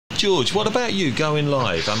George, what about you going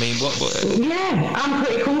live? I mean, what? Yeah, I'm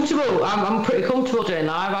pretty comfortable. I'm pretty comfortable doing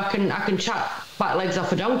live. I can chat back legs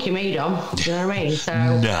off a donkey, me, Dom. Do you know what I mean? So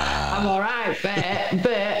I'm all right, but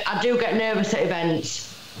I do get nervous at events.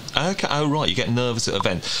 Okay, oh right, you get nervous at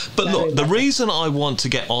events. But look, the reason I want to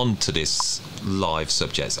get on to this live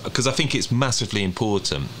subject, because I think it's massively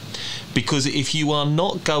important, because if you are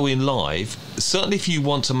not going live, certainly if you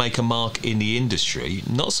want to make a mark in the industry,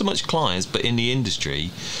 not so much clients, but in the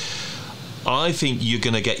industry, I think you're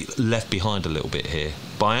going to get left behind a little bit here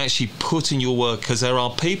by actually putting your work, because there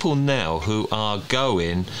are people now who are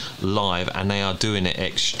going live and they are doing it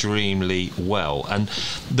extremely well. And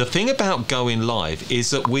the thing about going live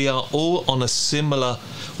is that we are all on a similar,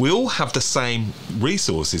 we all have the same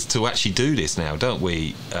resources to actually do this now, don't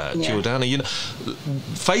we, Jordana? You know,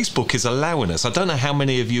 Facebook is allowing us. I don't know how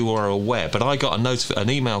many of you are aware, but I got an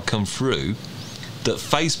email come through that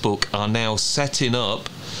Facebook are now setting up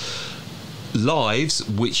lives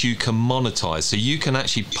which you can monetize, so you can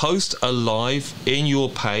actually post a live in your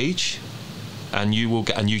page and you will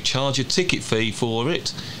get, and you charge a ticket fee for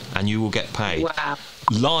it and you will get paid. Wow.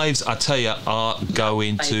 Lives, I tell you, are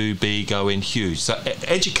going to be going huge. So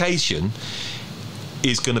education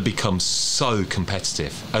is going to become so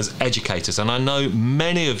competitive as educators, and I know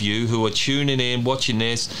many of you who are tuning in, watching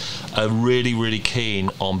this, are really, really keen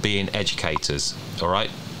on being educators. All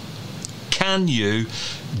right, can you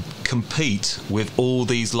compete with all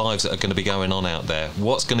these lives that are going to be going on out there?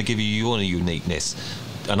 What's going to give you your uniqueness?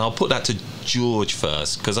 And I'll put that to George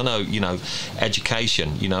first, because I know, you know,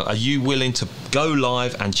 education, you know, are you willing to go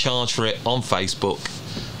live and charge for it on Facebook?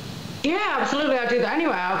 Yeah, absolutely. I do that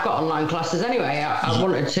anyway. I've got online classes anyway. I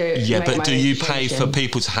wanted to. Yeah, but do you pay for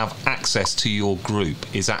people to have access to your group?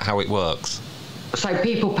 Is that how it works? So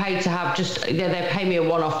people pay to have they pay me a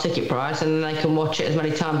one-off ticket price and then they can watch it as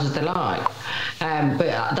many times as they like.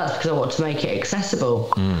 But that's because I want to make it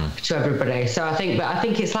accessible to everybody. So I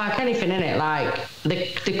think it's like anything, innit? Like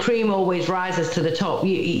the cream always rises to the top.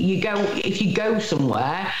 You go, if you go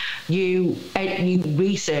somewhere, you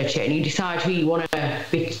research it and you decide who you want to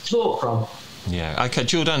be taught from. Yeah. Okay,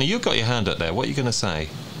 Jordana, you've got your hand up there. What are you going to say?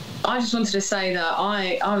 I just wanted to say that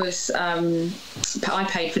I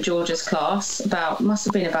paid for George's class must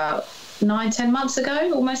have been about 9-10 months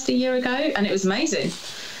ago, almost a year ago, and it was amazing.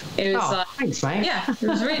 It was thanks, mate. Yeah, it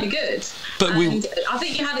was really good. But I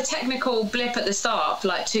think you had a technical blip at the start for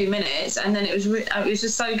like 2 minutes, and then it was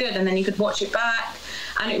just so good, and then you could watch it back,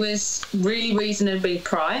 and it was really reasonably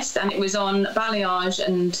priced, and it was on balayage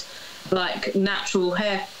and like natural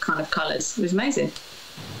hair kind of colours. It was amazing.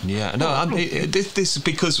 Yeah, no, this is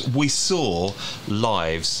because we saw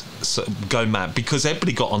lives go mad because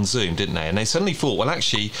everybody got on Zoom, didn't they? And they suddenly thought, well,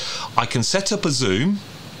 actually, I can set up a Zoom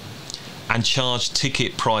and charge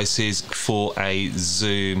ticket prices for a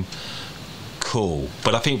Zoom call.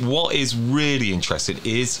 But I think what is really interesting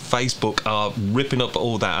is Facebook are ripping up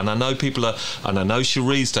all that, and I know people are, and I know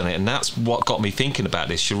Cherie's done it, and that's what got me thinking about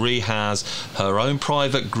this. Cherie has her own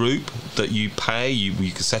private group that you pay,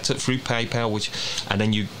 you can set up through PayPal, and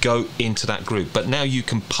then you go into that group. But now you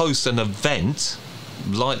can post an event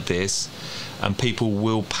like this and people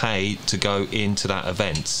will pay to go into that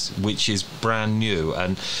event, which is brand new.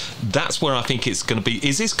 And that's where I think it's going to be.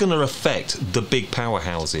 Is this going to affect the big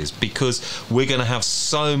powerhouses? Because we're going to have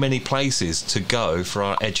so many places to go for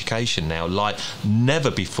our education now, like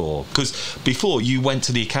never before. Because before, you went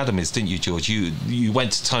to the academies, didn't you, George? You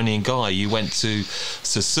went to Tony and Guy, you went to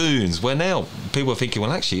Sassoon's, where now people are thinking,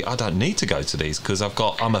 well, actually, I don't need to go to these because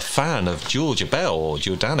I'm a fan of Georgia Bell or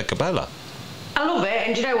Jordana Cabela. I love it,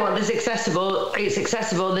 and do you know what? It's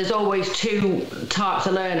accessible. There's always two types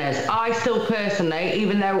of learners. I still personally,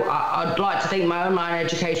 even though I'd like to think my online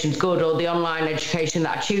education's good, or the online education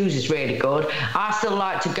that I choose is really good, I still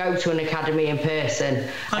like to go to an academy in person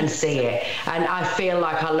and see it. And I feel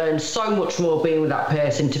like I learn so much more being with that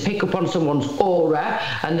person, to pick up on someone's aura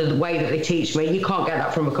and the way that they teach me. You can't get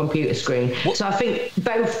that from a computer screen. So I think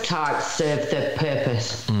both types serve the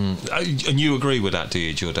purpose. And you agree with that, do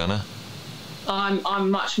you, Jordana?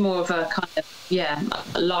 I'm much more of a kind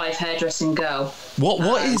of live hairdressing girl.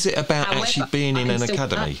 What is it about actually being in an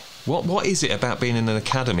academy? What is it about being in an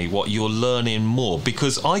academy? What you're learning more?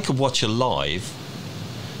 Because I could watch a live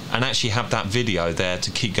and actually have that video there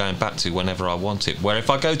to keep going back to whenever I want it. Where if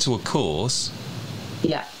I go to a course,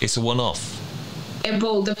 it's a one-off.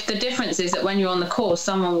 Well, the difference is that when you're on the course,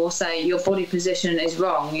 someone will say your body position is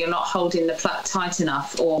wrong. You're not holding the plait tight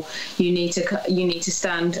enough, or you need to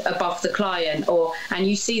stand above the client, and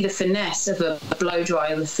you see the finesse of a blow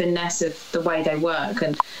dry, or the finesse of the way they work,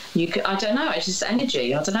 and I don't know. It's just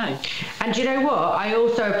energy. I don't know. And do you know what? I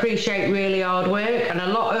also appreciate really hard work, and a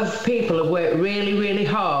lot of people have worked really, really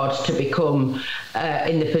hard to become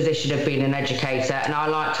in the position of being an educator, and I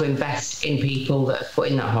like to invest in people that have put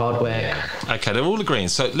in that hard work. Okay, they're all agreeing.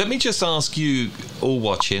 So let me just ask you all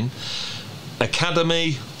watching,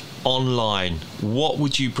 academy, online, what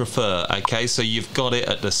would you prefer? Okay, so you've got it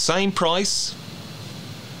at the same price.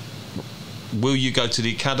 Will you go to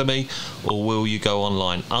the academy or will you go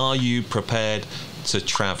online? Are you prepared to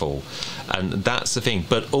travel? And that's the thing.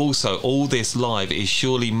 But also, all this live is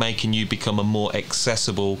surely making you become a more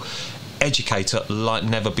accessible educator like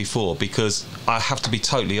never before, because I have to be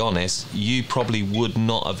totally honest, you probably would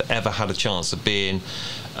not have ever had a chance of being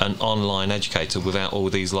an online educator without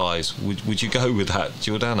all these lives. Would you go with that,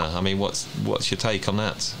 Jordana? I mean, what's your take on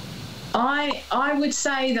that? I would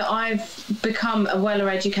say that I've become a Weller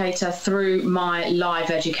educator through my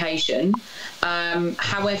live education.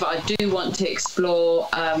 However, I do want to explore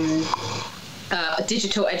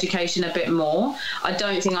digital education a bit more. I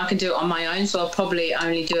don't think I can do it on my own, so I'll probably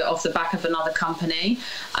only do it off the back of another company.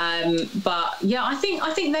 But yeah, I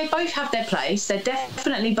think they both have their place. They're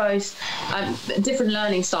definitely both different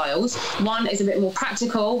learning styles. One is a bit more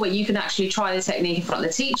practical, where you can actually try the technique in front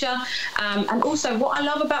of the teacher. And also, what I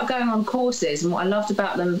love about going on courses, and what I loved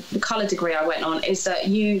about them, the colour degree I went on, is that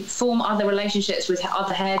you form other relationships with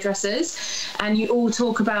other hairdressers, and you all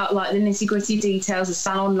talk about like the nitty-gritty details of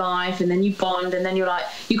salon life, and then you bond. And then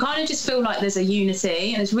you kind of just feel like there's a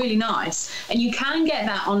unity, and it's really nice. And you can get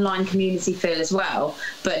that online community feel as well,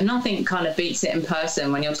 but nothing kind of beats it in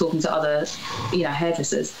person when you're talking to other,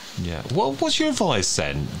 hairdressers. Yeah. What's your advice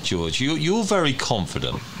then, George? You're very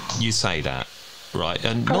confident. You say that, right?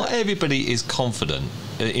 And not everybody is confident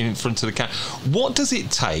in front of the camera. What does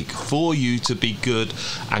it take for you to be good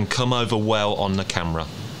and come over well on the camera?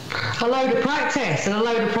 A load of practice and a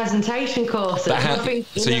load of presentation courses.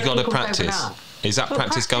 So you got to practice. Is that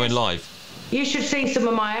practice going live? You should see some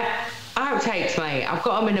of my outtakes, mate. I've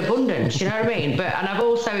got them in abundance, you know what I mean? And I've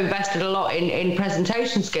also invested a lot in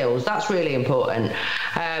presentation skills. That's really important.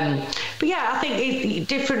 But yeah, I think it's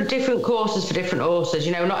different courses for different authors.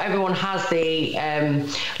 Not everyone has the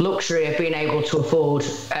luxury of being able to afford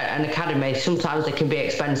an academy. Sometimes they can be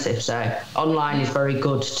expensive, so online is very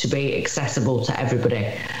good to be accessible to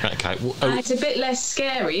everybody. Okay. And it's a bit less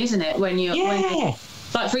scary, isn't it, when you're... Yeah.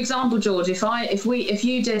 Like, for example, George, if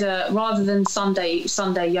you did rather than Sunday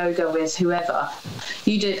yoga with whoever,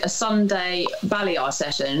 you did a Sunday balayage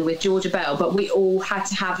session with Georgia Bell, but we all had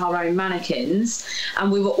to have our own mannequins,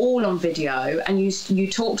 and we were all on video, and you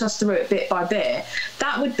talked us through it bit by bit.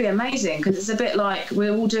 That would be amazing, because it's a bit like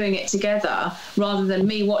we're all doing it together, rather than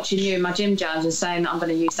me watching you in my gym jams and saying that I'm going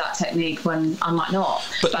to use that technique when I might not.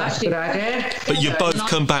 But that's a good idea. But you both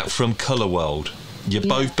come back from Colour World. You've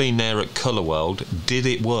both been there at Colour World. Did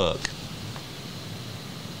it work,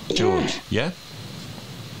 George? Yeah.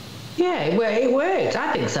 Yeah, it worked.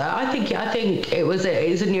 I think so. I think it was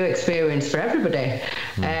a new experience for everybody,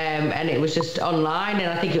 and it was just online,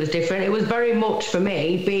 and I think it was different. It was very much for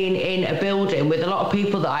me being in a building with a lot of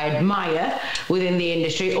people that I admire within the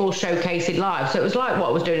industry, all showcasing live. So it was like what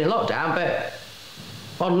I was doing in lockdown, but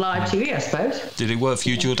on live TV, I suppose. Did it work for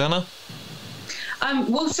you, Jordana?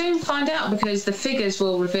 We'll soon find out, because the figures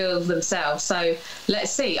will reveal themselves. So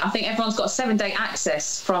let's see. I think everyone's got 7-day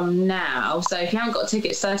access from now. So if you haven't got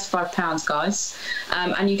tickets, £35, guys.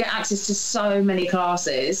 And you get access to so many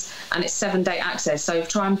classes, and it's 7-day access. So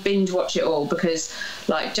try and binge watch it all, because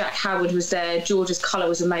like Jack Howard was there, George's colour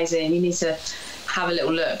was amazing. You need to have a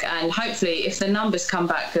little look, and hopefully if the numbers come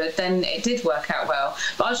back good, then it did work out well.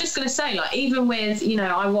 But I was just going to say, like, even with,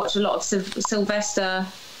 I watch a lot of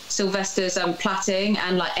Sylvester's plaiting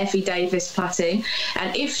and like Effie Davis plaiting,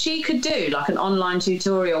 and if she could do like an online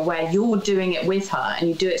tutorial where you're doing it with her and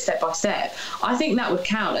you do it step by step, I think that would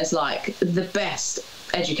count as like the best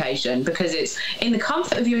education, because it's in the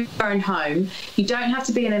comfort of your own home. You don't have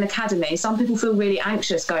to be in an academy. Some people feel really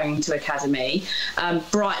anxious going to academy,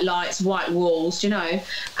 bright lights, white walls,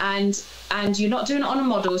 and you're not doing it on a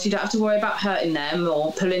model, so you don't have to worry about hurting them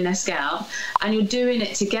or pulling their scalp, and you're doing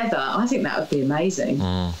it together. I think that would be amazing.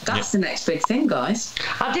 That's the next big thing, guys.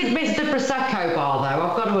 I did miss the Prosecco bar, though,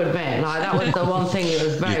 I've got to admit. Like, that was the one thing that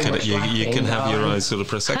was very much lacking. You can have your own sort of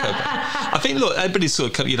Prosecco bar. I think, look, everybody's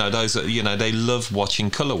sort of, those that, they love watching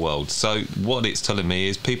Colour World. So what it's telling me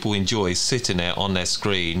is people enjoy sitting there on their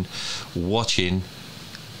screen watching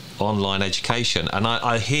online education. And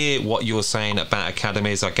I hear what you're saying about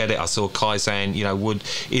academies. I get it. I saw Kai saying, you know,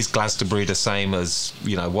 is Glastonbury the same as,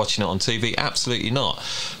 you know, watching it on TV? Absolutely not.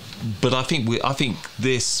 But I think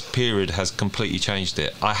this period has completely changed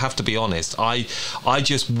it. I have to be honest. I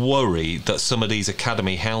just worry that some of these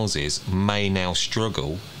academy houses may now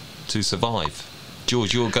struggle to survive.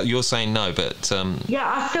 George, you're saying no, but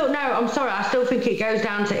yeah, I'm sorry, I still think it goes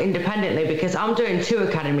down to independently, because I'm doing 2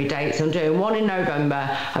 academy dates. I'm doing one in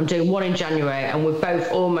November, I'm doing one in January, and we've both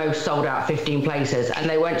almost sold out 15 places, and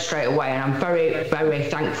they went straight away, and I'm very, very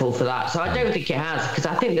thankful for that. So I don't think it has, because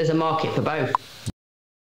I think there's a market for both.